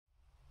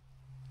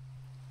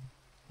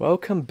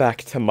Welcome back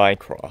to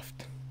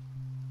Minecraft.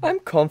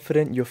 I'm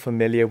confident you're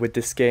familiar with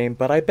this game,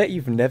 but I bet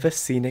you've never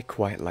seen it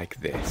quite like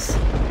this.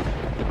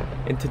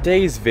 In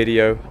today's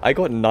video, I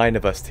got 9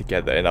 of us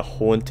together in a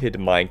haunted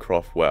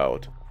Minecraft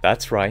world.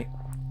 That's right,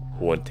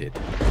 haunted.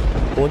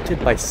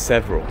 Haunted by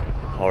several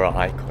horror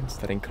icons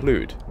that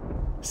include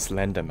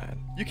Slenderman.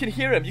 You can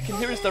hear him, you can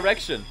hear his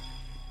direction.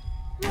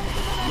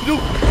 No!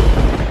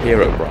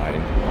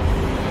 Herobrine.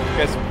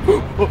 Guys,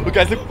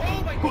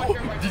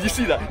 look! Did you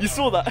see that? You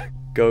saw that?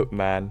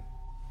 Goatman.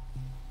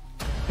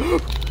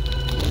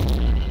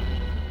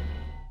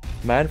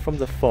 Man from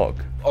the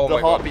fog. Oh the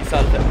my heartbeat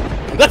sound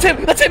effect. That's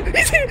him! That's him!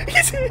 He's here!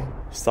 He's here!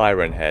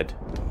 Sirenhead.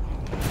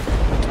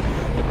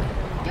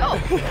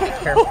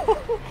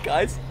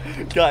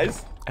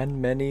 Guys.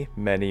 And many,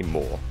 many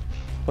more.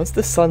 Once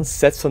the sun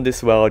sets on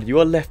this world, you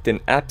are left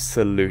in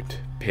absolute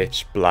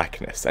pitch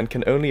blackness and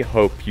can only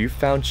hope you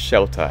found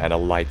shelter and a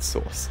light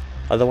source.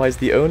 Otherwise,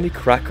 the only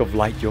crack of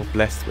light you're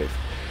blessed with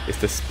is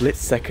the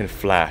split-second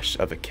flash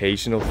of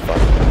occasional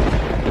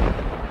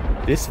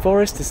thunder. This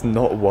forest is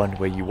not one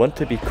where you want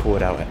to be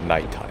caught out at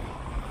nighttime,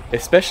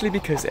 especially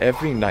because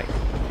every night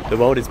the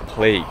world is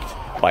plagued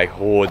by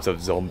hordes of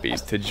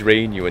zombies to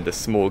drain you into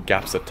small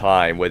gaps of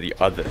time where the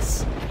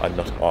others are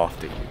not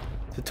after you.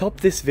 To top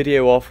this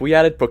video off, we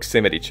added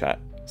proximity chat,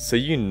 so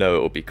you know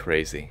it'll be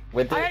crazy.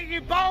 I hate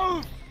you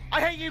both!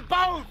 I hate you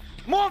both!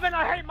 More than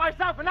I hate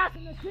myself, and that's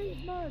an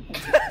achievement!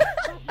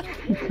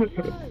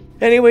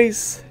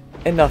 Anyways,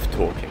 enough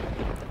talking.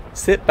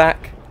 Sit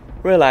back,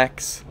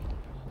 relax,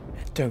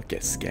 and don't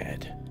get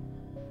scared.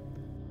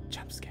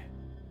 Jump scare.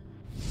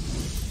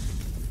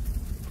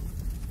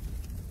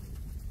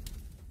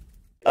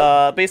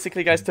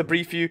 Basically guys, to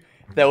brief you,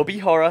 there will be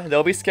horror, there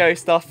will be scary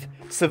stuff,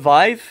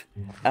 survive,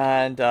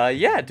 and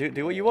yeah,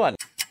 do what you want.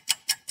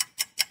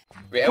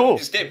 Wait, cool. Everyone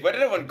just dipped. Where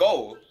did everyone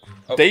go?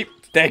 Oh.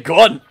 They're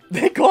gone!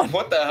 They're gone!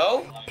 What the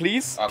hell?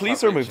 Please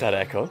remove that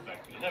echo.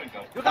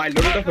 I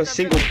loaded up a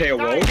single player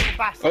world.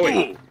 Oh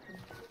wait.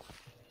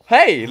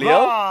 Hey,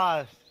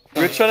 Leo!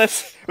 We're trying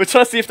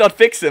to see if that'd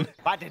fix him.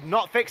 That did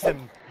not fix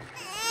him.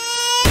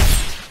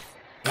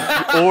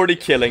 Already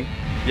killing.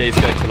 Yeah, he's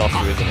gonna kill off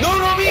you, isn't he? No,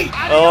 not me!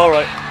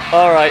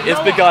 Alright,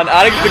 it's begun.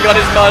 Adam's begun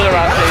his murder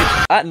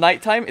rampage. At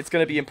nighttime, it's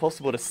gonna be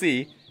impossible to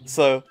see,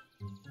 so...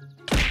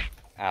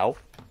 Ow.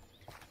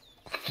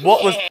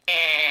 What was...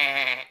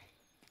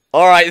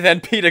 Alright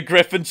then, Peter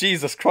Griffin,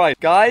 Jesus Christ.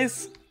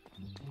 Guys?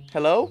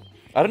 Hello?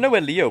 I don't know where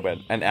Leo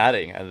went, and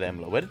Adding, and them.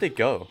 Where did they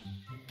go?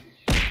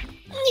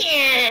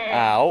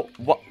 Ow.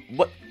 What?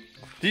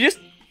 Did you just...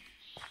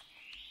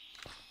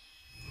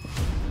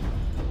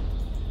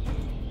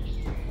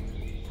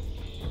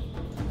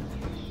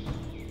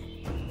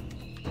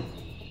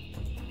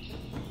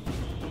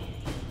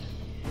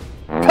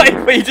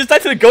 Wait, he just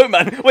died to the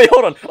Goatman. Wait,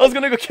 hold on. I was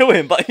gonna go kill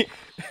him, but he...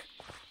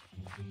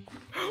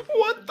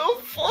 What the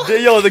fuck?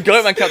 Yo, the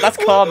Goatman count. That's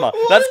karma.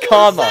 That's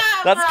karma.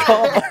 That's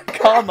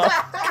karma.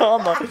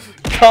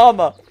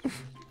 Karma.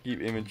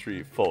 Keep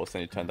inventory false,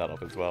 and you turn that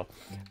off as well.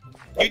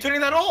 You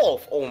turning that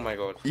off? Oh my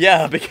god.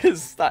 Yeah,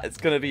 because that is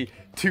gonna be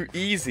too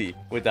easy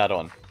with that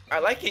on. I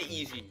like it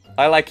easy.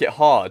 I like it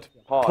hard.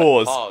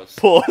 Pause.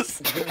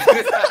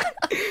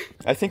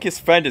 I think his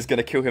friend is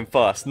gonna kill him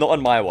first. Not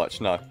on my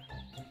watch, no.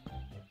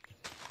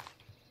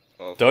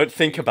 Oh, don't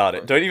think about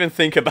it. Don't even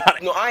think about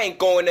it. No, I ain't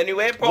going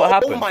anywhere, bro. What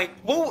happened? Oh my...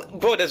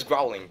 Bro, there's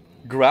growling.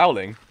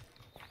 Growling?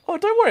 Oh,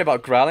 don't worry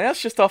about growling.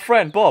 That's just our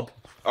friend, Bob.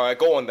 Alright,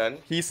 go on then.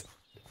 He's...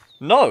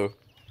 No.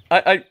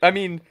 I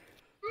mean...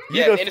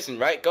 Yeah, it's innocent,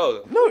 right?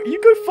 Go. No,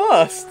 you go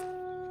first.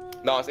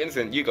 No, it's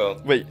innocent. You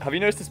go. Wait, have you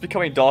noticed it's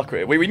becoming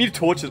darker? Wait, we need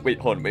torches. Wait,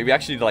 hold on. Wait, we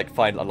actually need to, like,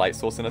 find a light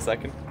source in a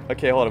second.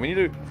 Okay, hold on. We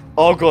need to...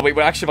 Oh, God. Wait,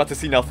 we're actually about to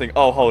see nothing.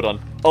 Oh, hold on.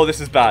 Oh,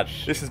 this is bad.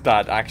 This is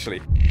bad,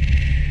 actually.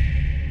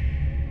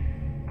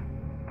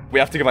 We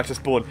have to go back to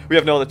spawn. We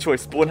have no other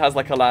choice. Spawn has,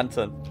 like, a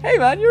lantern. Hey,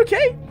 man, you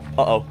okay?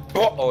 Uh-oh.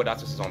 Oh,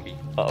 that's a zombie.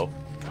 Uh-oh.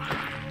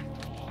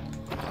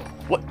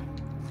 What?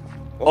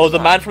 Oh, the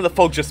man from the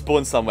fog just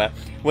spawned somewhere.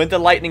 When the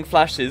lightning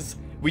flashes,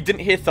 we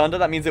didn't hear thunder.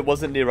 That means it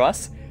wasn't near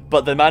us.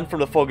 But the man from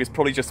the fog is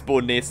probably just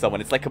spawned near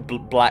someone. It's like a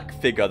black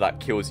figure that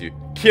kills you.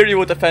 Kiri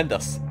will defend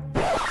us.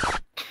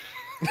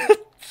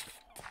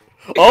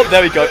 Oh,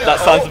 there we go. That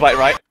sounds about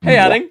right. Hey,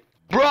 Adding.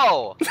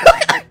 Bro!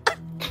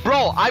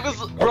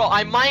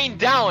 I mined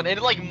down and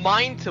it like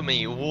mined to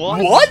me.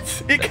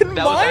 What? It can mine?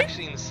 That was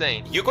actually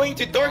insane. You're going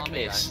to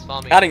darkness.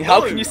 Adding,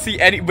 how can you see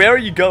where are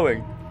you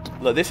going?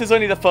 Look, this is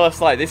only the first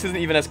light. This isn't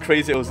even as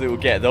crazy as it will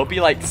get. There'll be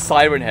like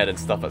Sirenhead and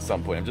stuff at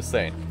some point. I'm just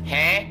saying.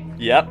 Huh?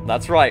 Yep,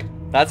 that's right.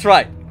 That's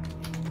right.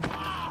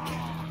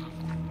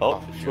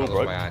 Oh, Sure,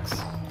 broke. my axe.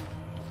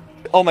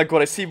 Oh my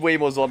god, I see way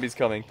more zombies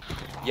coming.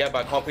 Yeah,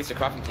 but I can't place the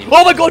crafting table.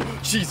 Oh my god!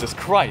 Jesus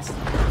Christ.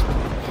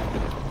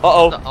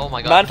 Uh-oh. Oh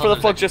my god. Man from the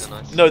fog just...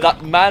 No,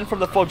 that man from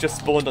the fog just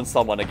spawned on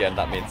someone again,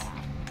 that means.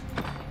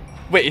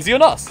 Wait, is he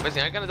on us? Wait,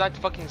 I'm gonna die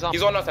to fucking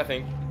zombies. He's on us, I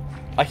think.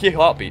 I hear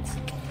heartbeats.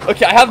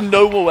 Okay, I have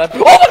no more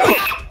weapons. Oh my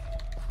god!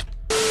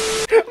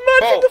 Man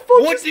from the fog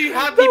What do you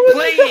have me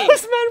playing? That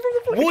was man from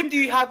the fucking... What do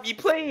you have me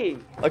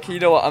playing? Okay, you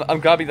know what? I'm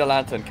grabbing the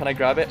lantern. Can I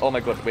grab it? Oh my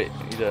god, wait.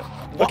 I need to...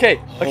 Okay.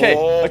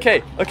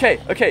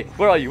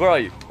 Where are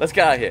you? Let's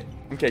get out of here.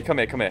 Okay, come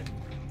here.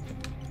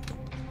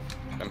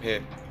 I'm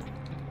here.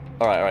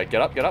 Alright,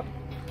 get up.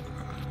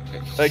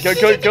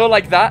 Go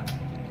like that.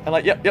 And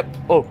like, yep.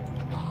 Oh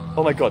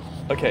my god.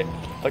 Okay.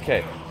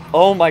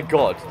 Oh my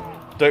god.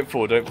 Don't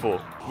fall.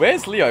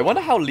 Where's Leo? I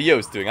wonder how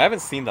Leo's doing. I haven't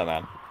seen that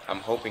man. I'm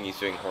hoping he's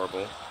doing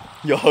horrible.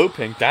 You're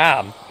hoping?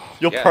 Damn.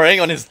 You're Yes. preying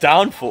on his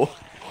downfall.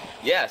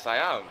 Yes, I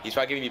am. He's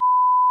trying giving me.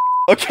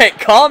 Okay,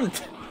 calm.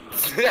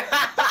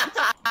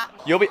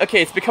 You'll be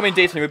okay. It's becoming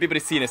daytime. You'll be able to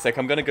see in a sec.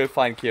 I'm gonna go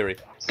find Kiri.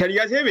 Can you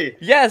guys hear me?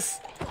 Yes.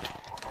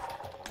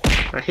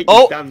 I hate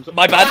Oh, these damn...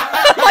 my bad.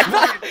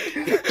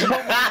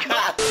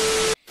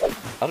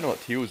 I don't know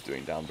what Teal's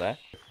doing down there.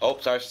 Oh,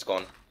 Cyrus is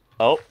gone.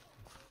 Oh.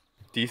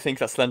 Do you think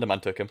that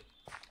Slenderman took him?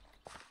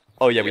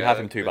 Oh yeah, we have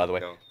him too, by the way.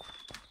 No.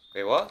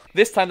 Wait, what?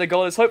 This time the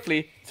goal is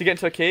hopefully to get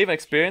into a cave and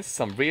experience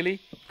some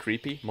really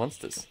creepy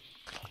monsters.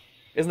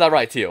 Isn't that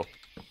right, Teal?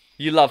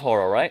 You love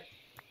horror, right?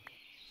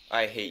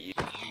 I hate you.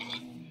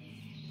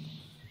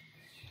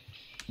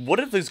 What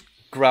are those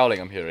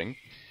growling I'm hearing?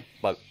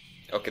 But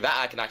Okay, that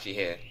I can actually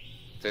hear.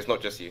 So it's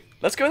not just you.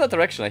 let's go in that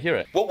direction, I hear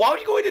it. Well, why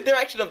would you go in the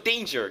direction of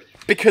danger?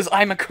 Because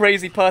I'm a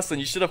crazy person,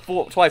 you should have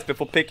thought twice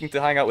before picking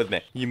to hang out with me.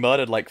 You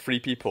murdered like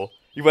 3 people.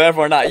 You were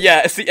everyone out.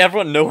 Yeah, see,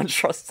 no one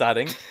trusts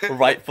adding.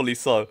 Rightfully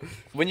so.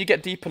 When you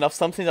get deep enough,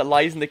 something that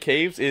lies in the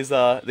caves is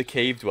the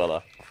cave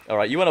dweller.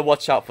 Alright, you want to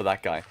watch out for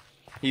that guy.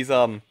 He's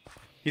a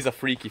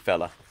freaky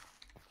fella.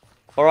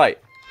 Alright.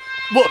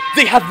 What?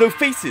 They have no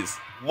faces!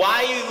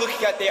 Why are you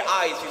looking at their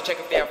eyes to check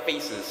if they have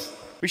faces?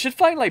 We should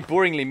find like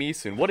boringly me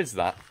soon. What is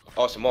that?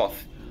 Oh, it's a moth.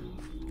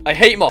 I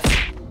hate moths!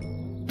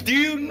 Do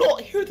you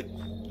not hear the...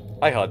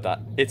 I heard that.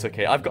 It's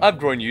okay. I've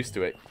grown used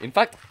to it. In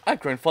fact, I've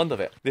grown fond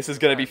of it. This is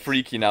gonna be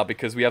freaky now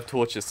because we have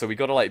torches, so we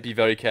gotta like be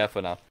very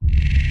careful now.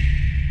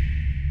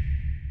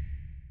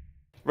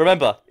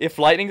 Remember, if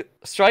lightning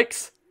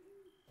strikes,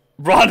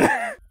 run!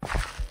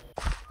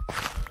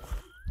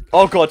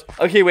 Oh god.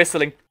 Okay,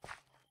 whistling.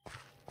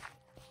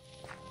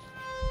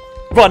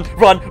 Run!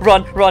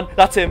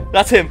 That's him.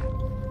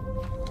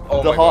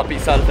 Oh The my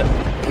heartbeat sound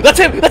effect. That's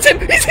him!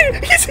 He's here!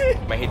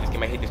 God. I hate this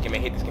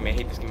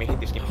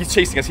game. He's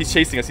chasing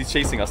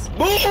us.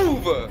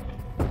 Move!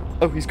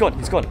 Oh, he's gone.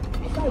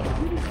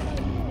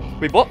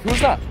 Wait, what?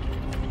 Who's that?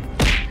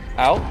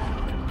 Ow.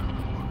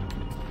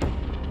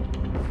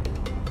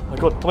 Oh my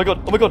god.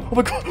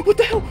 What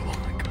the hell? Oh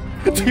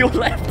my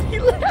god. He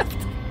left.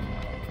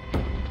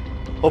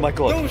 Oh my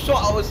god. No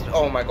shot,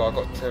 oh my god, I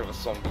got tired of a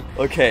zombie.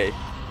 Okay.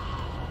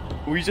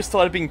 We just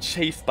started being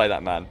chased by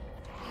that man.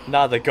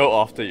 Now they go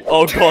after you.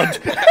 Oh god.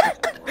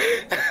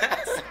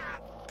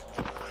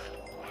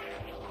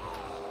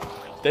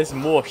 There's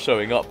more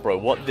showing up, bro.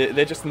 What?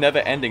 They're just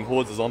never-ending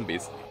hordes of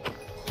zombies.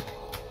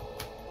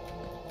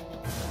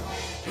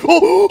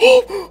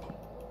 Oh!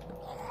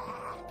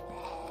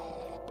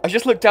 I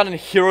just looked down and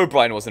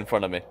Herobrine was in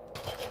front of me.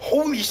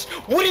 Holy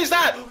what is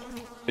that?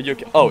 Are you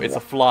okay? Oh, it's a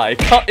fly.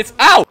 It's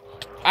ow!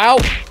 Ow!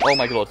 Oh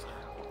my god.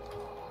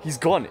 He's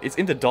gone. It's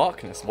in the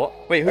darkness. What?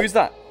 Wait, who's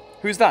that?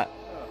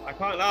 I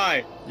can't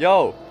lie.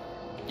 Yo.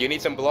 You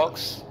need some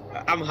blocks?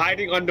 I'm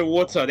hiding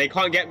underwater. They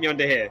can't get me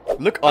under here.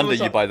 Look under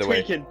you, by the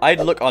way. tweaking. I'd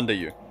look under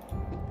you.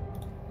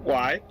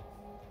 Why?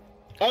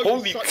 Oh,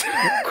 Holy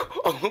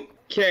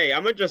Okay,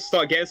 I'm gonna just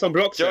start getting some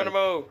blocks. then.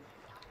 Geronimo!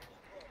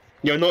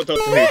 You're not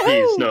Doctor Who,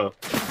 please, no.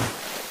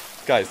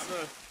 Guys.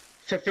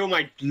 Fulfill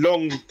my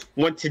long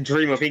wanted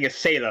dream of being a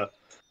sailor.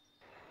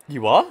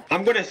 You are?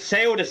 I'm gonna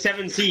sail the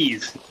 7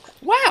 seas.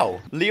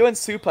 Wow. Leo and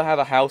Super have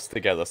a house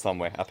together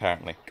somewhere,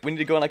 apparently. We need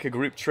to go on like a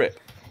group trip.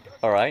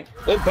 Alright?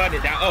 Or burn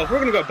it down. Oh, we're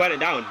gonna go burn it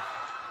down.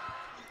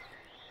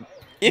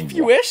 If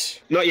you wish.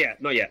 Not yet.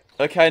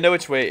 Okay, I know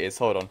which way it is.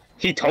 Hold on.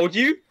 He told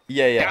you?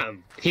 Yeah.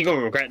 Damn, he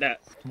gonna regret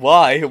that.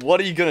 Why? What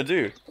are you gonna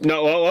do?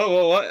 No,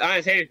 what?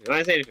 I didn't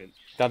say anything.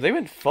 Damn, they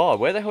went far.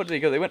 Where the hell did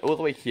they go? They went all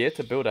the way here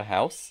to build a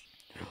house?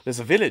 There's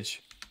a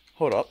village.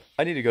 Hold up.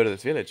 I need to go to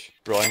this village.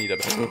 Bro, I need a...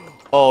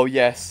 Oh,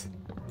 yes.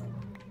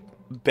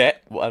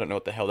 Bet. Well, I don't know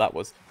what the hell that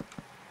was.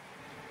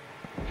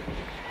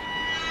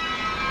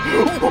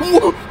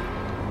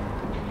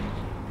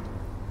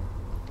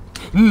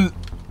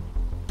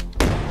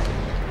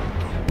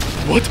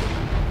 What?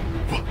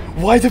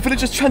 Why are the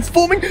villagers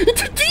transforming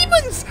into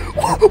demons?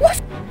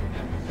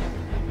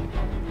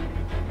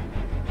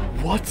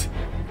 What?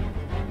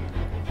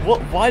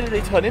 Why did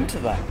they turn into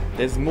that?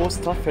 There's more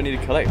stuff I need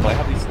to collect, but I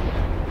have these...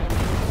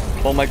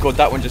 Oh my god,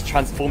 that one just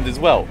transformed as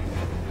well.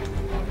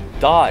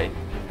 Die.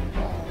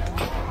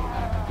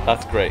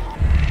 That's great.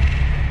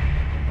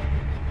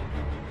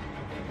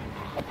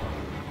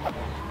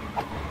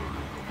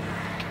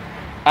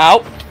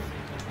 Ow!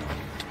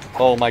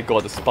 Oh my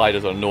god, the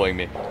spiders are annoying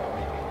me.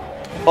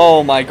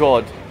 Oh my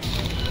god.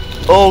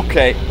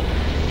 Okay.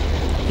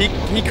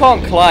 He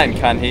can't climb,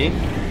 can he?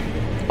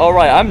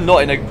 Alright, I'm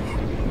not in a...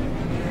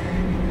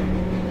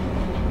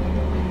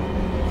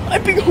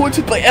 I'm being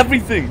haunted by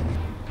everything!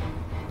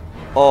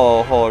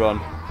 Oh, hold on.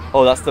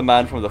 Oh, that's the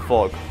man from the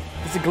fog.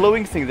 There's a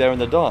glowing thing there in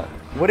the dark.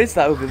 What is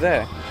that over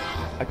there?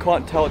 I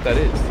can't tell what that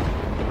is.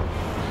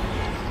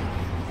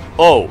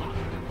 Oh,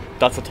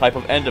 that's a type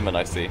of Enderman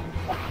I see.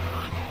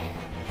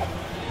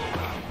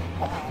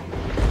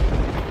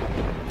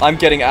 I'm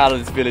getting out of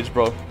this village,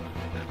 bro.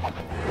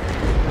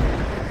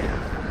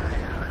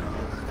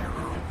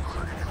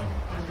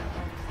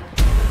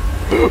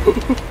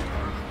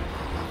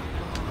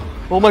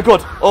 Oh my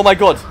god! Oh my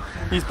god!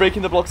 He's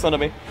breaking the blocks under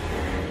me.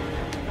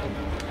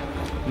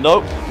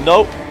 No,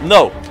 no,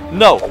 no,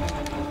 no!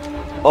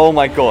 Oh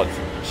my god.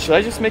 Should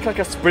I just make like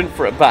a sprint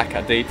for it back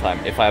at daytime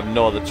if I have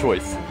no other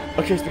choice?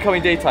 Okay, it's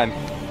becoming daytime.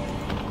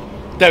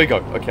 There we go.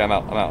 Okay, I'm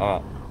out, I'm out,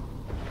 I'm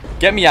out.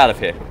 Get me out of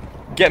here.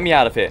 Get me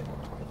out of here.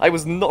 I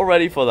was not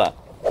ready for that.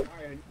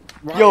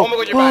 Yo! Oh my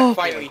god, you're back,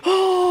 finally.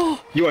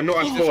 You are not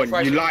on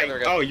spawn. You lied.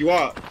 Oh, you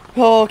are.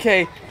 Oh,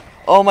 okay.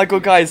 Oh my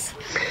god, guys.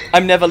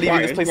 I'm never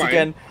leaving this place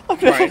again. I'm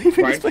never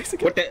leaving this place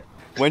again. What the?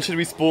 When should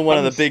we spawn one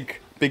of the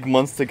big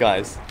monster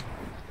guys?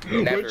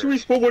 Never. When should we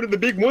spawn one of the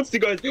big monster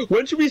guys?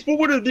 When should we spawn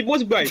one of the big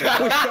monster guys?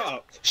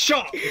 Oh,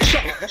 shut up!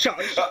 Shut up! Shut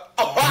up! Shut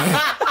up!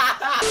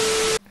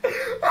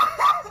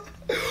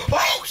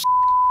 Oh,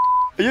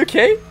 Are you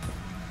okay?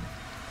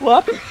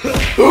 What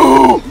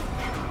happened?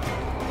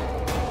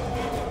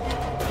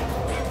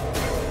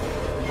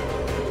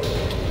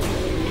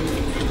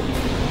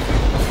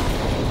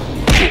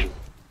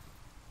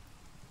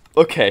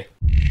 Okay.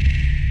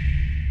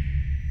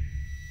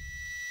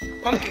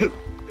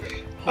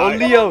 Oh,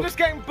 Leo. I'm just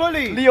getting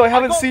bullied. Leo, I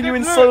haven't seen you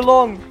in so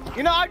long.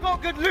 You know, I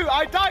got good loot.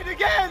 I died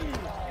again.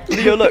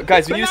 Leo, look,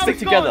 guys, we But need to now stick it's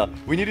together.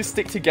 gone. We need to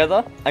stick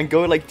together and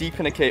go like deep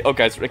in a cave. Oh,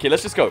 guys, okay,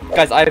 let's just go.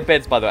 Guys, I have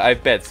beds, by the way. I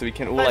have beds, so we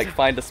can all like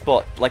find a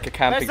spot, like a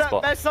camping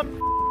spot. There's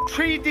some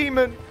tree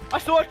demon. I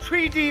saw a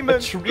tree demon.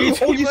 A tree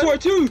Oh, you demon? saw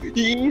it too.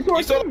 You saw you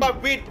it saw too.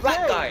 that weird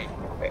black guy.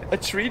 A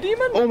tree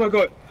demon? Oh my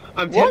god.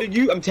 I'm telling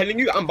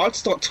you, I'm about to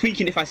start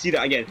tweaking if I see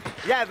that again.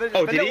 Yeah, the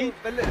Oh, the did little, he?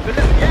 the little,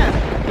 yeah.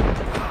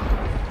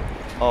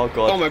 Oh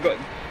god. Oh my god.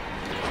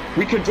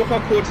 We can drop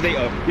our cords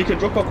later. We can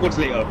drop our cords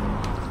later.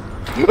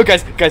 Oh,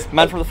 guys,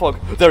 man from the fog.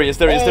 There he is,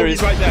 there he is, Oh, there he he's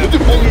is. right there. Oh,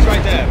 he's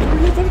right there.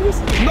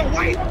 No,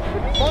 wait.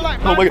 More like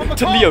Oh man my from god,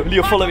 the Leo, car.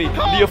 Leo, Man follow from me. the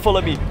car. Leo,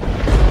 follow me.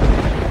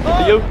 Oh,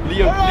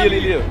 Leo. where are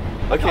you? I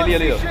Okay, can't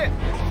Leo. see shit.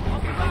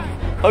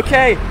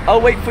 Okay,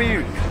 I'll wait for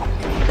you.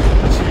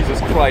 Jesus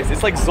Christ,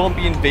 it's like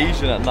zombie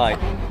invasion at night.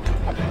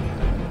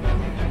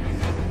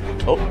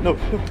 Oh, no,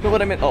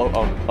 what I meant. Oh,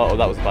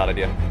 that was a bad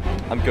idea.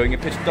 I'm going in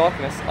pitch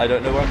darkness. I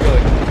don't know where I'm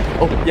going.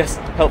 Oh, yes,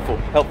 helpful.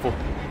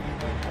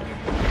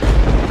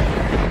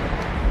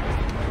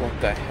 What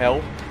the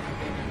hell?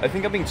 I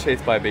think I'm being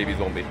chased by a baby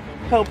zombie.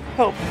 Help.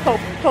 Are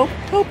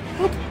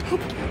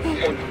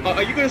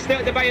you gonna stay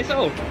out there by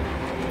yourself?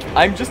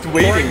 I'm just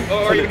waiting.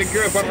 Or are you till gonna go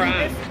it's- above our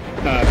hand?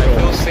 I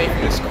feel safe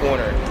in this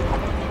corner.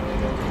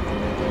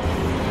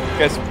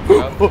 Guys,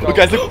 oh,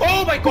 guys, look.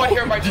 Oh my god,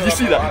 Herobrine. Did you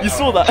see that? You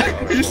saw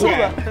that? You saw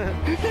Where? that?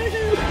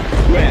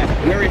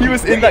 Where He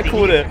was in that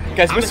corner.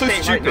 Guys, I'm we're so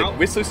gonna say it right stupid. now.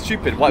 We're so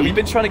stupid. Why? We've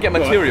been trying to get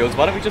What? materials.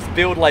 Why don't we just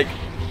build like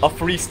a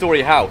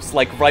 3-story house,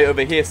 like right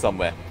over here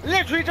somewhere?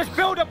 Literally, just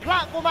build a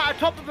platform at the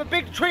top of a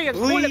big tree and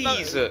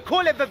Please.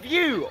 call it the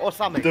view or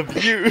something. The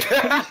view.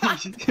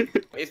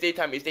 It's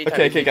daytime. It's daytime.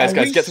 Okay, guys,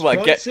 Are we get to work.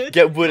 sponsored?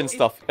 Get wood and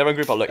stuff. Everyone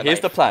group up. Look, A here's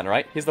the knife. plan,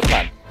 right? Here's the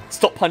plan.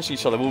 Stop punching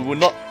each other. We will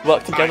not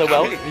work together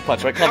well. You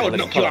punch, right? Calm I'll down.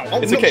 knock you out.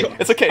 I'll It's knock okay. you out.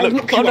 It's okay. I'll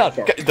Look, knock calm you down. out,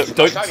 bro.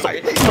 Don't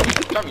Jammy, stop.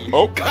 Jammy.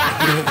 Oh,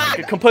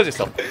 compose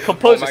yourself. Oh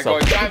Compose my yourself.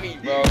 god, Jammy,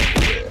 bro.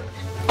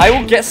 I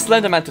will get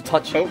Slenderman to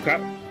touch you. Oh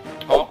crap.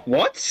 Huh?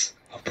 What?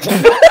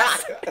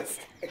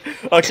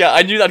 Okay,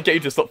 I knew that'd get you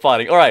to stop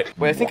fighting. All right.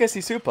 Wait, I think I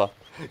see Super.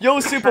 Yo,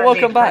 Super,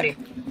 welcome back.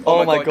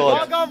 Oh my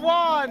god. Log of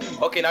one.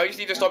 Okay, now you just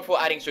need to stop before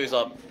adding shows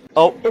up.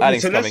 Oh, Okay,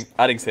 Adding's so let's- coming.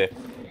 Adding's here.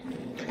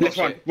 Let's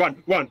run.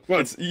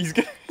 He's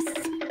gonna.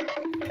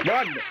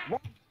 Run.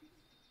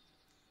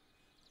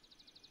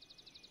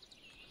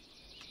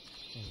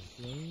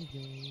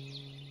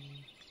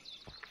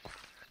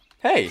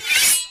 Hey.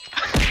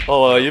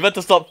 Oh, you meant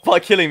to stop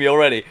killing me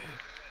already.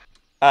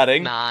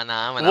 Adding. Nah,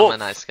 I'm a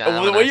nice guy.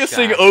 The way you're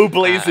saying "oh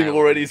blazing"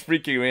 already is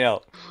freaking me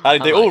out.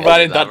 Adding, they I'm all not ran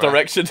gonna in do that that, bro.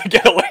 direction to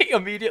get away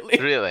immediately.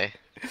 Really?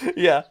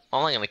 Yeah,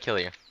 I'm not gonna kill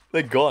you.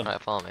 they're gone.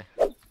 Alright, follow me.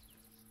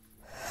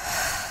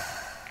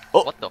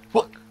 Oh, What the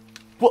what? fuck?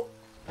 What?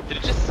 Did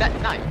it just set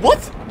night? What?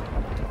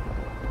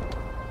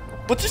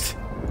 What just?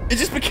 It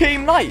just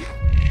became night.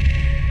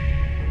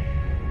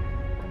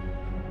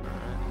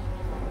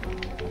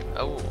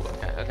 Oh,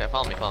 okay,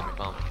 follow me.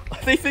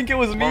 They think it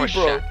was me, More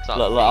bro. shit, stop.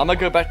 Look, I'm gonna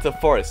go back to the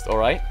forest. All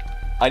right.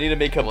 I need to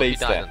make a Well, if base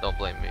you die, there. then don't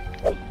blame me.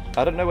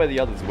 I don't know where the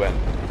others went.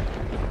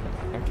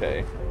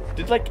 Okay.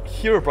 Did like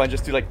Herobrine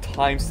just do like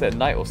time set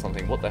night or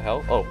something? What the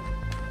hell? Oh,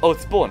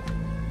 it's spawn.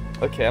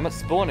 Okay, I'm at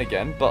spawn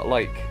again, but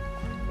like,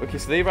 okay,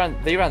 so they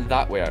ran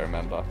that way. I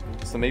remember.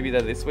 So maybe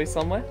they're this way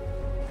somewhere.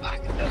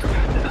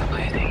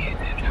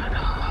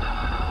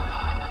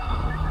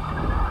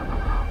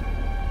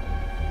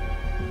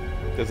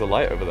 There's a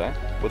light over there.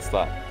 What's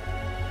that?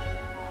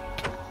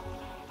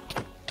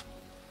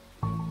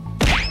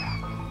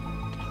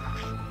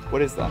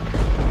 What is that?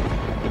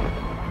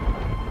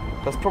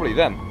 That's probably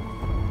them.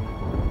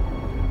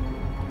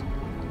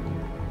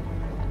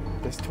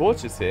 There's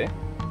torches here.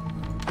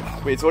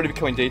 Wait, it's already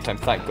becoming daytime,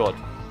 thank God.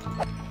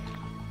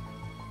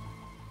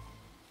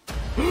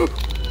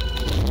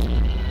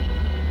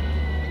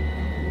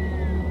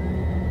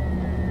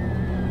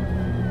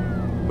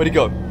 Where'd he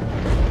go?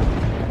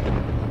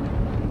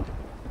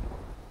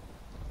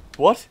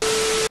 What?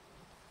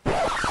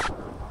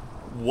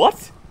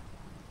 What?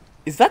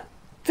 Is that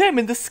them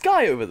in the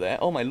sky over there?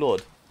 Oh my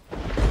lord.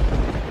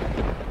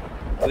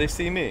 Do they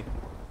see me?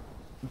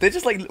 They're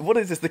just like, what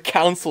is this? The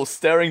council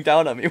staring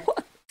down at me?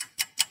 What?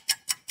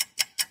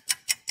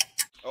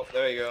 Oh,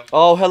 there you go.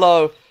 Oh,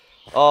 hello.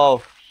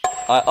 Oh.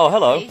 Oh,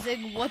 hello.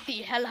 Amazing. What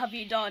the hell have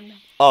you done?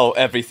 Oh,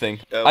 everything.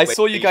 I wait,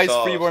 saw you guys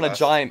saw three were on a us.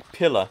 giant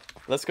pillar.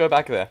 Let's go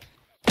back there.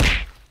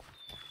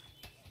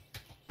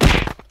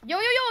 Yo,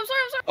 I'm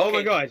sorry. Oh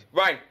my god.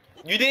 Ryan,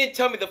 you didn't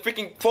tell me the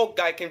freaking folk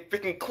guy can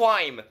freaking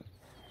climb.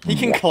 He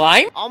can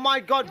climb? Oh my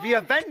god, the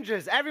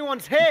Avengers!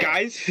 Everyone's here!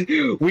 Guys,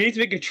 we need to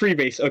make a tree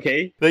base,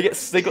 okay? They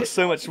got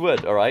so much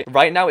wood, alright?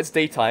 Right now it's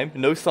daytime,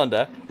 no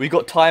thunder. We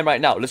got time right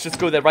now. Let's just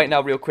go there right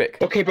now real quick.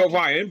 Okay, but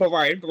Ryan,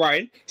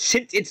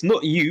 since it's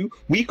not you,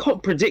 we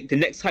can't predict the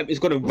next time it's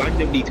gonna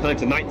randomly turn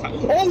to nighttime.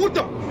 Oh, what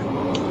the?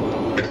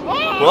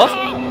 What?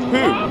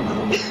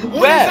 Who?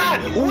 Where?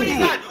 What is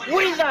that?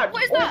 What is that?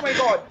 What is Oh that? my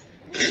god.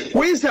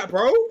 What is that,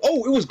 bro?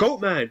 Oh, it was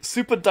Goatman.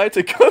 Super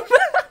Dieter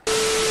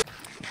Goatman.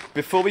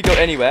 Before we go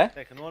anywhere,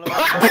 Taking all of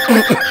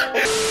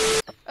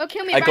us. Oh,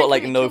 kill me. I got, Ryan,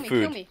 like, kill me, no kill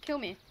me, food. Kill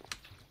me.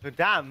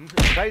 Damn,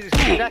 crazy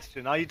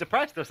suggestion. Are you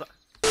depressed or something?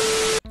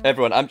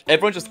 everyone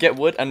just get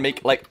wood and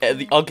make like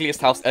the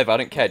ugliest house ever. I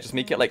don't care. Just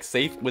make it like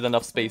safe with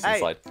enough space Hey.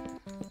 inside.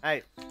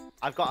 Hey,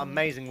 I've got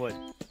amazing wood.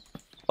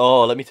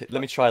 Oh, let me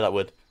try that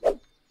wood.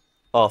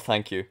 Oh,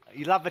 thank you.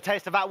 You love the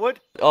taste of that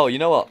wood? Oh, you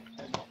know what?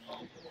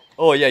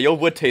 Oh yeah, your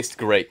wood tastes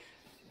great.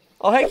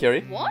 Oh, hey,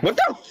 Kiri. What? What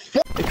the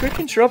fuck? A quick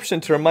interruption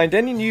to remind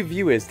any new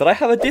viewers that I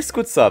have a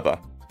Discord server.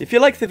 If you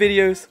like the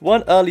videos,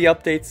 want early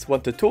updates,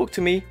 want to talk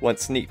to me, want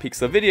sneak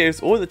peeks of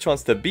videos, or the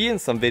chance to be in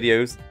some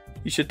videos,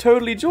 you should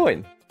totally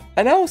join.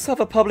 And I also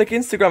have a public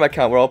Instagram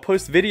account where I'll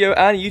post video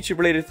and YouTube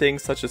related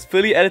things such as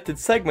fully edited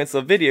segments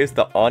of videos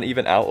that aren't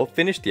even out or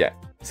finished yet.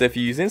 So if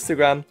you use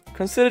Instagram,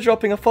 consider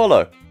dropping a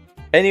follow.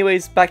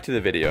 Anyways, back to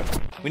the video.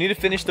 We need to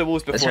finish the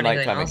walls before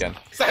nighttime again.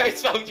 Sorry,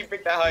 found you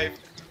picked that hype.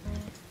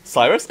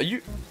 Cyrus, are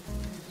you...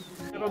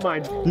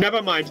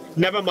 Never mind.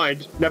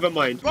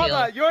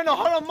 Brother, you're in a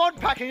hollow mod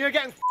pack and you're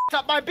getting f***ed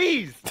up by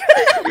bees!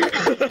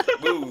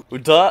 Boo.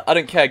 Duh, I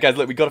don't care guys,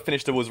 look, we gotta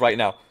finish the walls right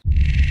now.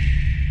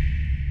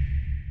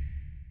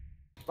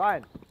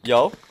 Ryan,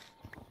 Yo.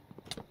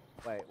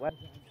 wait, where's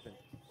the entrance?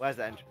 Where's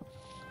the entrance?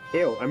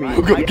 Ew, I mean...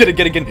 Get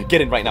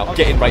in right now,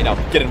 get in right now.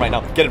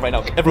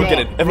 Everyone get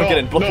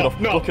in, block it off.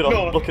 Block it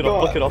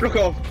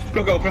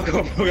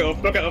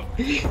off.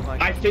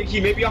 I think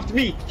he may be after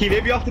me. He may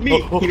be after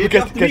me.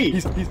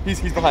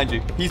 He's behind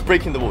you. He's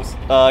breaking the walls.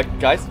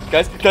 Guys.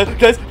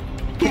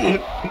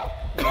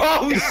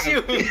 Oh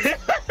shoot!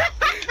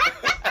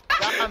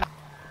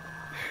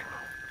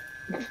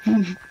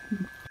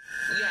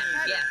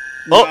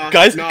 Oh,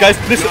 guys,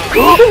 listen.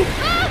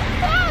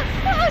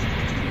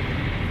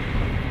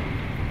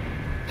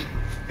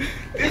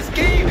 This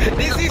game,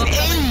 this is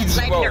AIDS,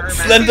 bro.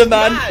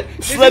 Slenderman.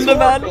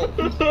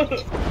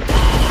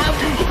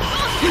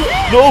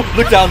 No,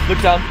 look down.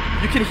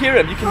 You can hear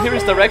him. You can hear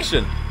his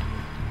direction.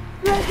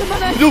 No.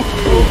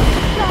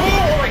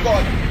 Oh my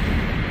god.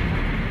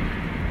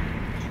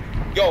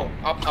 Yo,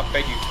 I'll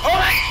beg you.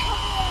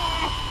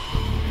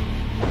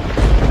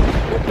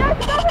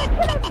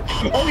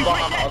 Oh my god,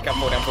 okay, I'm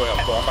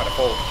about to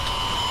fold.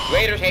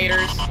 Later,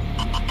 haters.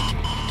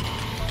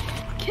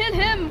 Kill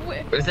him.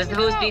 Was this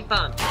supposed to be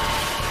fun?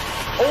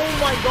 Oh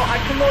my god, I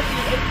cannot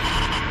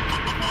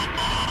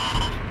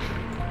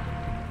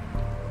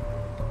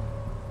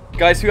see.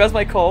 Guys, who has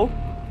my coal?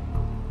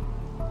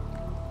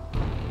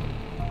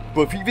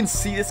 Bro, if you even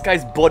see this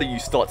guy's body, you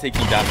start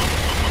taking damage.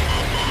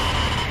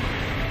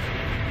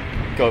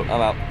 Go,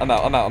 I'm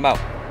out.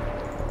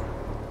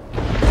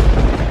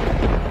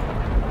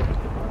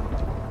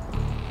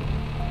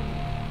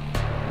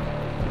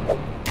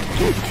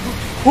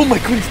 Oh my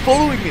god, he's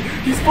following me!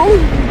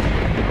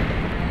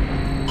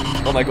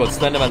 Oh my god,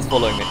 Slenderman's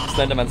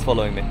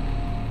following me.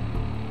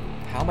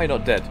 How am I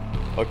not dead?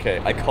 Okay,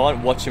 I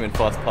can't watch him in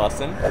first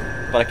person,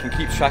 but I can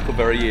keep track of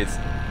where he is.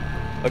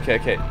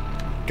 Okay.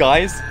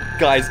 Guys,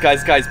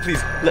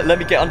 please, let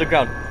me get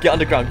underground. Get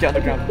underground.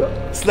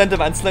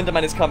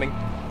 Slenderman is coming.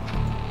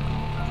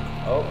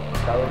 Oh,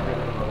 that was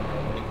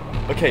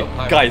good. Okay,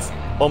 guys.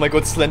 Oh my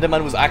god,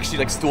 Slenderman was actually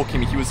like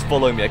stalking me. He was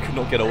following me. I could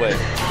not get away.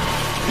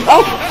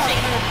 Oh!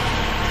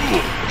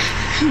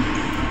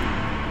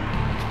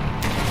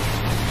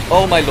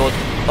 Oh my lord.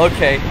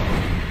 Okay.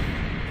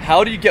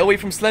 How do you get away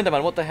from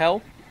Slenderman? What the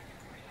hell?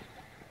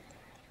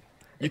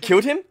 You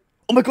killed him?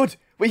 Oh my god.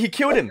 Wait, he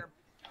killed him.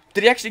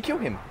 Did he actually kill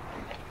him?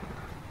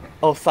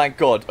 Oh, thank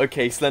god.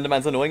 Okay,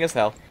 Slenderman's annoying as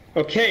hell.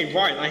 Okay,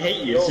 right, I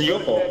hate you. It's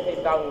your fault.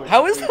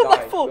 How is that my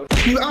fault?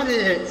 You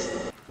added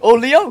it. Oh,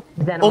 Leo!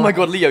 Oh my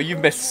god, Leo, you've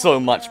missed so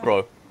much,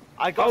 bro.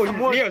 I got some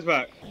wood. Leo's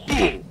back.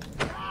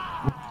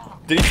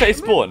 Did he say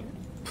spawn?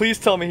 Please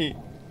tell me he...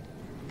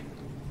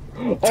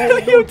 Oh, no,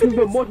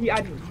 the mod he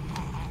added.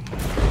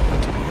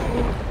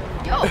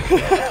 Yo!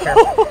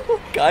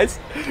 Guys.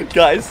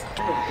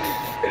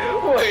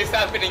 What is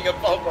happening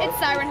above us? It's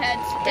Sirenhead.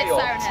 It's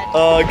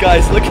Sirenhead.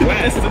 Guys, look at the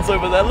distance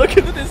over there. Look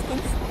at the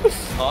distance.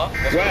 Huh?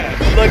 Where?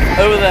 Look,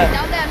 over there.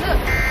 Down there, look.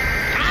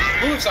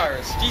 Move,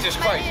 Cyrus. Jesus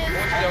Christ.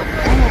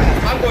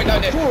 I'm going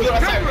down there. You're a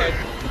Sirenhead.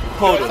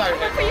 Hold You're a on.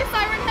 Sirenhead. For you,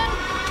 Sirenhead.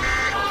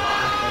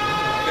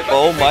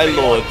 Oh my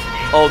lord.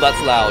 Oh,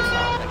 that's loud.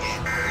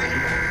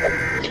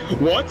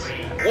 What?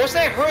 What's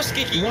that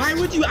Hurskiki? Why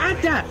would you add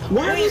that?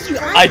 Why would you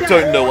add I that?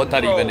 don't know what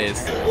that even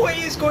is. What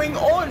is going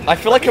on? I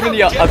feel like I'm in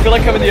the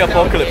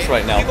apocalypse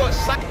right now. You got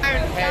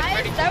Sirenhead Guys,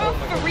 ready there to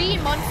are 3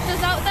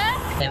 monsters out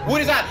there.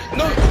 What is that?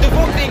 No, the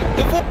fog thing.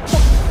 The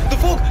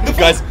fog.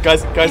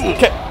 Guys,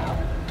 okay.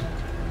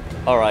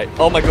 Alright.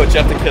 Oh my god,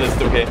 Jeff the Killer's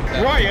still here.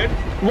 Ryan.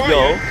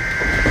 Yo.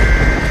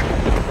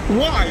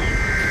 Why?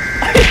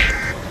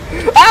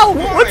 Ow!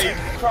 Why? What?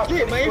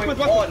 Yeah, my aim was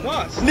about to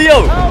bust.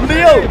 Leo!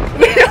 Leo!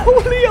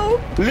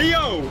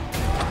 Leo!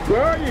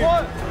 Where are you?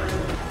 What?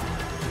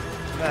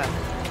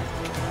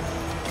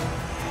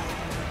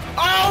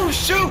 Oh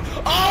shoot!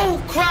 Oh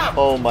crap!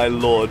 Oh my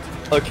lord.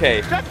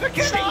 Okay. That's the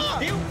killer!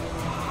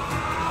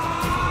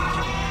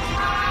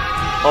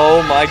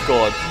 Oh my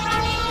god.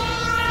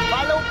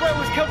 My little boy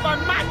was killed by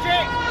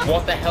magic!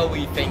 What the hell were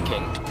you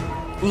thinking?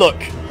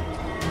 Look.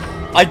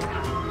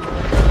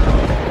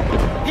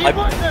 He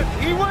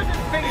wasn't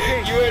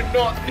thinking! You were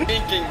not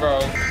thinking, bro.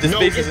 This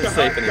base it's isn't the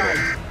safe hurt anymore.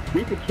 guy. We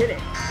need to kill it.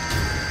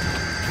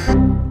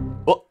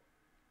 What?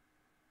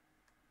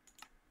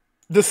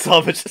 The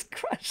server just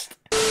crashed.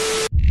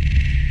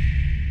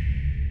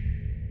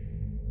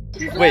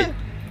 Wait.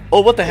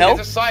 Oh, what the hell?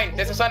 There's a sign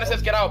that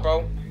says get out,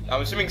 bro.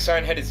 I'm assuming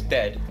Sirenhead is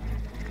dead.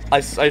 I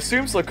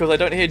assume so because I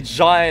don't hear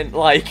giant,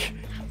 like...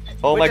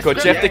 Oh We're my just god,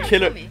 gonna- Jeff the Yeah.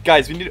 Killer.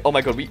 Guys, we need... Oh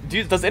my god,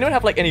 does anyone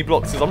have like any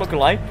blocks? Because I'm not gonna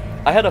lie,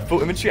 I had a full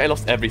inventory, I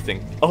lost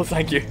everything. Oh,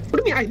 thank you.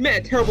 What do you mean I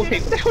met a terrible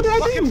thing? What the hell did I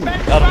Fucking do? Ben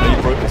I don't know,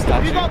 you broke the You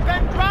statue. got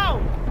Ben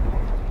drowned!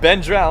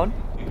 Ben drown.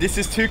 This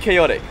is too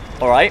chaotic,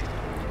 alright?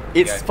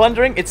 It's Okay.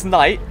 thundering, it's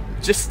night.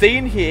 Just stay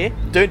in here,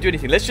 don't do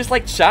anything. Let's just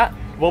like chat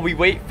while we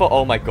wait for...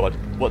 Oh my god,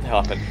 what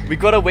happened? We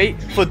gotta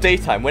wait for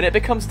daytime. When it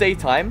becomes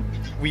daytime,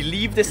 we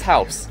leave this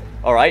house,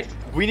 alright?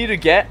 We need to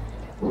get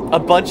a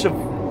bunch of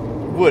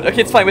wood. Okay,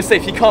 it's fine, we're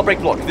safe. He can't break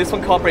blocks. This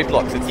one can't break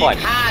blocks, it's fine.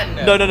 can.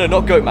 No,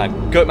 not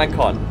Goatman. Goatman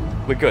can't.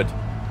 We're good.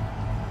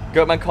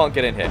 Goatman can't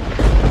get in here.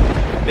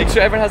 Make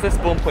sure everyone has their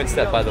spawn point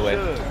set, by the way.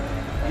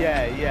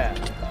 Yeah.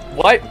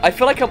 Why? I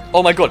feel like I'm...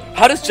 Oh my god.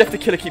 How does Jeff the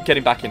Killer keep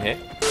getting back in here?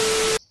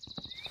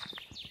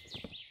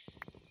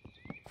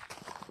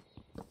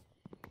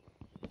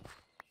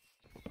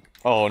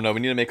 Oh no, we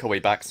need to make our way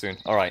back soon.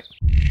 Alright.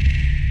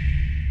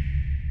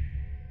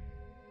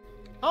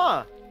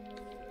 Huh?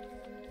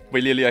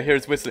 Wait, Leo, I hear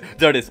his whistle.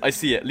 There it is. I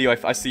see it. Leo,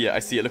 I see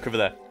it. Look over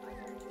there.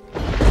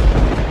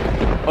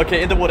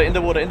 Okay, in the water.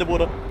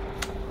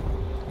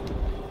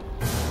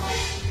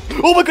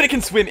 Oh my god, it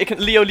can swim. It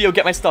can... Leo,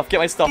 get my stuff.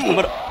 I'm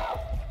gonna...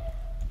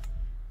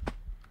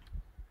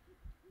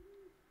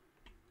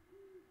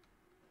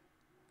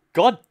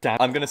 God damn.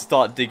 I'm gonna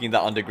start digging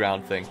that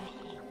underground thing.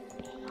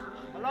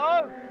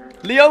 Hello?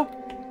 Leo?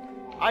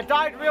 I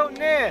died real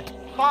near.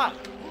 Fuck.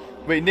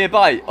 Wait,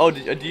 nearby. Oh,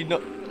 do you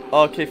not...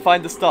 Okay,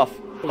 find the stuff.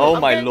 Oh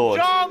my lord.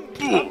 I'm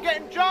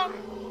getting drunk.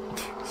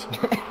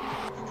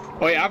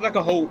 Oh yeah,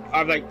 I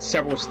have like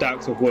several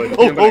stacks of wood.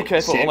 Oh, Remember, like,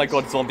 careful. Oh my 6?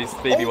 god, zombies.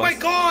 Baby Oh my ones.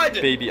 god!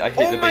 Baby, I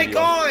hate Oh the my baby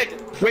ones.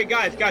 god! Wait,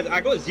 guys,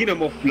 I got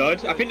xenomorph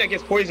blood. I think that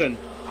gets poison.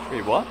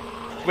 Wait, what?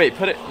 Wait,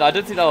 put it... No, I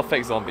don't think that'll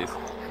affect zombies.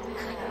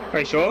 Are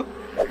you sure?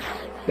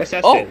 Let's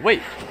test Oh, it.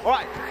 wait.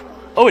 Alright.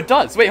 Oh, it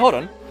does. Wait, hold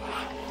on.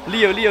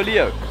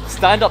 Leo.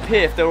 Stand up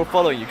here if they're all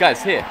following you.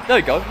 Guys, here. There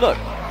we go. Look.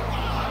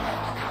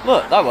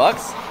 Look, that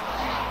works.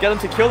 Get them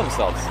to kill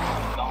themselves.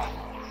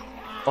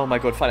 Oh my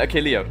god, fine.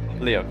 Okay, Leo.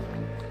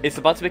 It's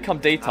about to become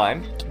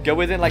daytime. Go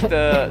within like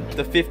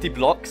the 50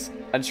 blocks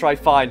and try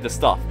find the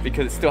stuff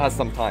because it still has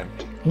some time.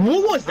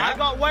 What was that? I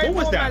got way what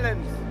was more that?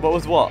 melons. What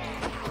was what?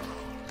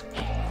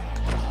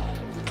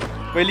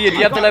 Wait, Leo, do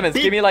you have the got lemons?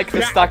 big Give me like the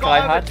black- stack I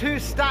Got over had. 2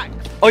 stacks.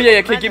 Oh yeah,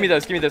 okay, give me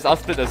those. I'll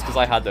split those because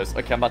I had those.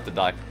 Okay, I'm about to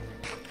die.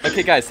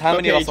 Okay, guys, how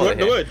many Okay, of us are join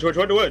the here? wood. Join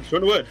the wood.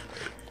 Join the wood.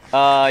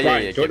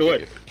 Yeah. join the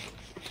wood.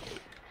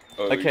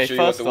 Oh, Okay, you sure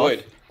you want first the off-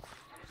 wood?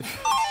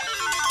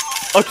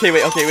 Okay,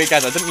 wait,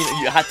 guys. I didn't mean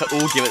you had to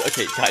all give it.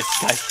 Okay, guys,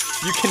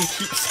 you can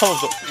keep some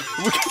of them.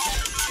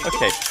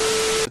 Okay,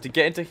 so to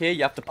get into here,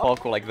 you have to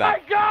parkour like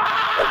that.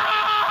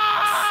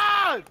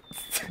 God!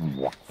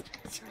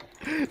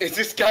 Is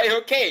this guy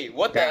okay?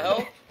 What the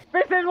hell?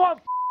 This is what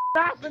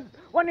happens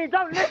when you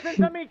don't listen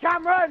to me,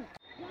 Cameron!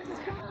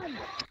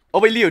 Oh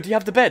wait, Leo, do you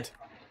have the bed?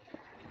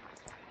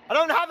 I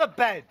don't have a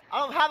bed. I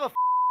don't have a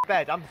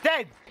bed. I'm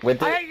dead.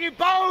 With I hate you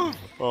both!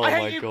 Oh I my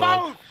hate you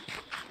God. both!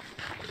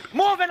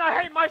 More than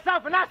I hate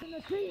myself, and that's an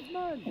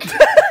achievement!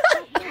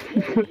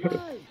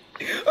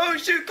 Oh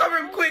shoot, cover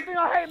him quick! Thing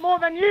I hate more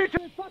than you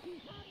two is fucking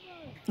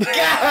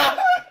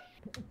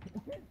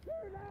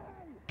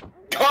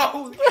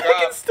Oh, I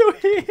can still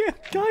hear him.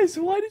 Guys,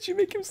 why did you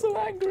make him so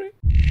angry?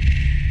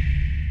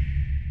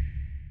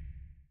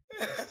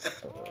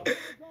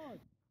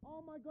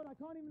 Oh my god, I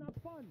can't even have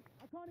fun.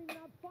 I can't even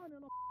have fun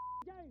in a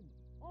game.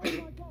 Oh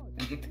my god.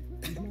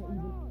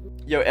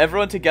 Yo,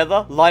 everyone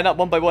together, line up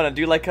one by one and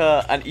do like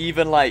an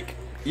even like,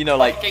 you know,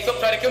 like Okay, stop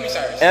trying to kill me,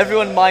 Cyrus.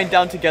 everyone mine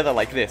down together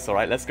like this,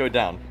 alright? Let's go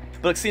down.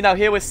 But look, see now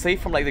here we're safe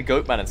from like the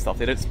Goatman and stuff.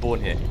 They don't spawn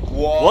here.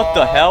 Whoa, What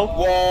the hell?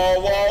 Whoa, whoa,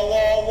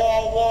 whoa,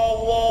 whoa,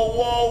 whoa,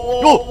 whoa,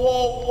 whoa,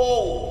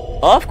 whoa,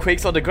 whoa.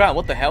 Earthquakes on the ground,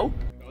 what the hell?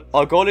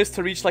 Our goal is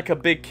to reach like a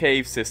big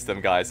cave system,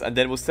 guys, and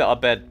then we'll set our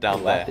bed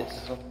down there.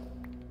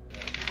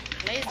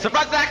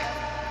 Surprise attack!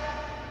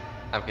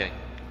 I'm kidding.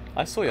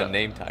 I saw your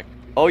name tag.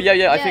 Oh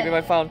yeah, I think we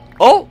might found.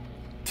 Oh!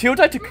 Teal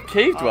died to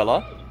Cave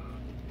Dweller.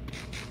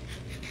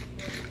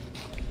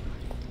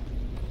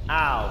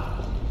 Ow.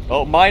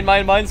 Oh,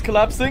 mine's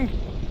collapsing.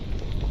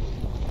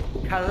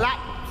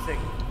 Collapsing.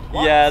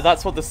 What? Yeah,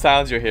 that's what the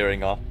sounds you're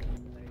hearing are.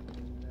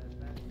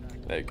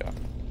 There you go.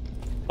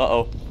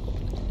 Uh-oh.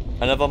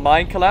 Another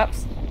mine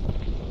collapse.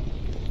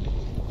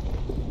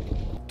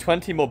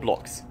 20 more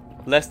blocks.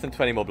 Less than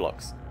 20 more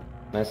blocks.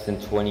 Less than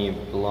 20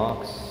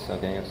 blocks.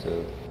 Okay,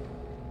 so...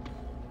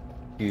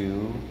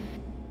 You...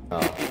 Oh.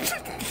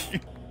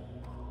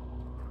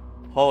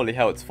 Holy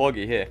hell, it's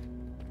foggy here.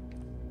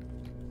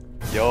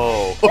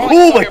 Yo.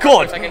 Oh my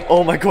god!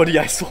 Oh my god,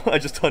 yeah, I saw. I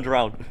just turned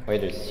around.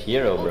 Wait, there's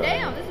Herobrine. Oh,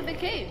 damn, this is a big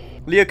cave.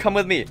 Leo, come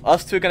with me.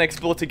 Us two are gonna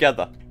explore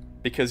together.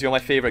 Because you're my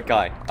favorite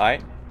guy,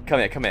 alright? Come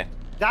here, come here.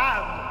 Damn.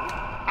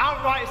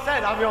 Outright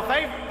said I'm your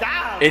favorite.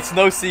 Damn. It's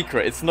no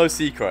secret, it's no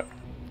secret.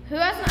 Who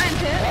has an iron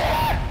pit?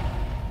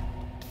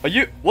 Are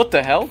you. What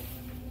the hell?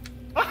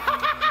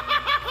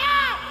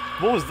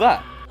 What was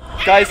that?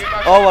 Guys,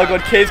 oh my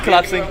god, cave's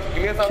collapsing.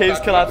 Cave's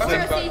collapsing.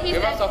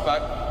 Give my stuff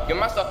back. Give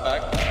my stuff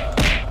back.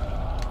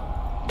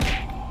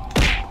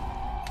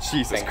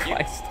 Jesus Thank you.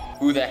 Christ.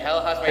 Who the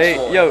hell has my Hey,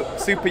 sword? yo,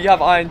 Super, you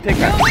have iron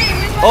pickaxe. Yo, wait,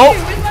 where's my Oh!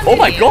 dude? Where's my Oh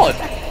my dude? god!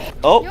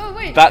 Oh, Yo,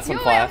 wait. that's on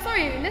Yo, fire. Wait, I'm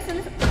sorry. Listen.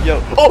 Yo,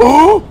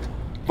 oh!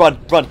 Run,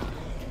 run.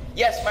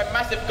 Yes, my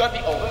massive gun be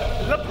over.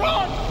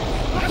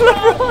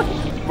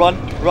 Run,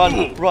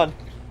 run.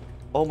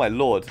 Oh my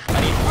lord. Oh,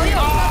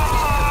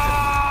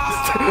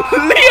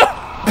 Leo!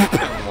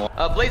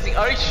 Blazing,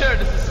 are you sure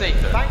this is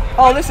safer?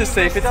 Oh, this is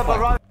safe, it's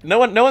fine. No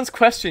one's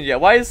questioned yet.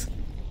 Why is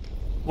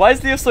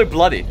Leo so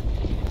bloody?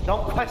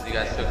 Don't question You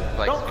guys it. took,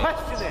 like, Don't speed.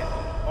 question it.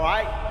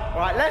 Alright?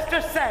 Let's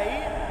just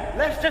say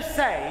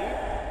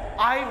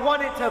I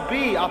wanted to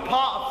be a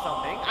part of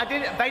something.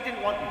 They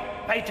didn't want me.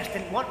 They just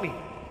didn't want me.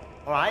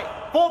 Alright?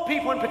 4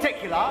 people in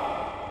particular.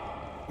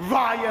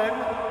 Ryan,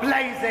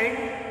 Blazing.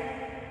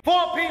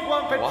 4 people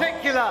in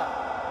particular.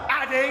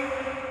 Adding.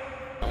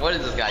 What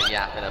is this guy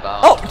yapping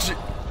about? Oh,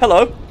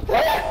 hello.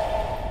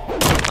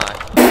 Hi.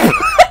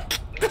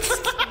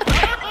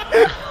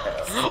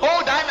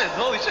 Oh, diamonds!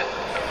 Holy shit!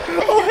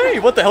 Oh hey,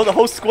 what the hell? The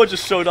whole squad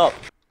just showed up.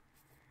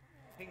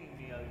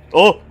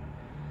 Oh,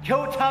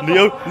 Kill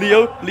Turbo.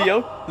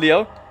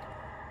 Leo.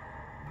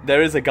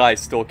 There is a guy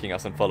stalking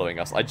us and following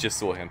us. I just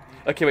saw him.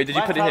 Okay, wait, did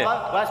you put it here?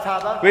 Where's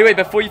Turbo? Wait,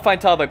 before you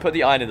find Turbo, put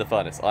the iron in the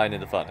furnace. Iron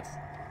in the furnace.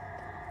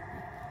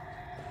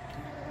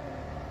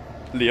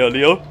 Leo.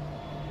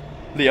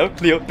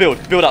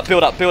 Build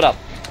up.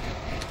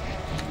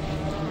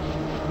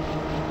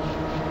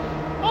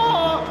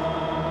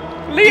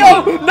 Oh!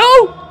 Leo,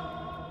 no!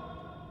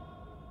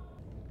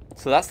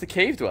 So that's the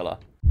cave dweller.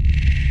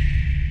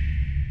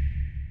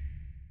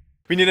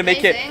 We need to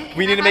make it. Amazing.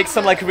 We need to make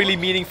some like really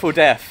meaningful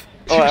death.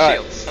 Two Alright.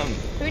 shields.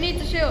 Who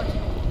needs a shield?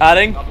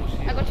 Adding.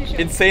 I got 2 shields.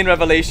 Insane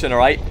revelation,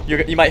 alright?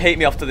 You might hate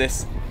me after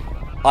this.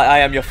 I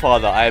am your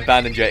father. I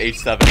abandoned you at age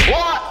 7.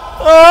 What?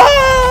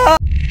 Ah!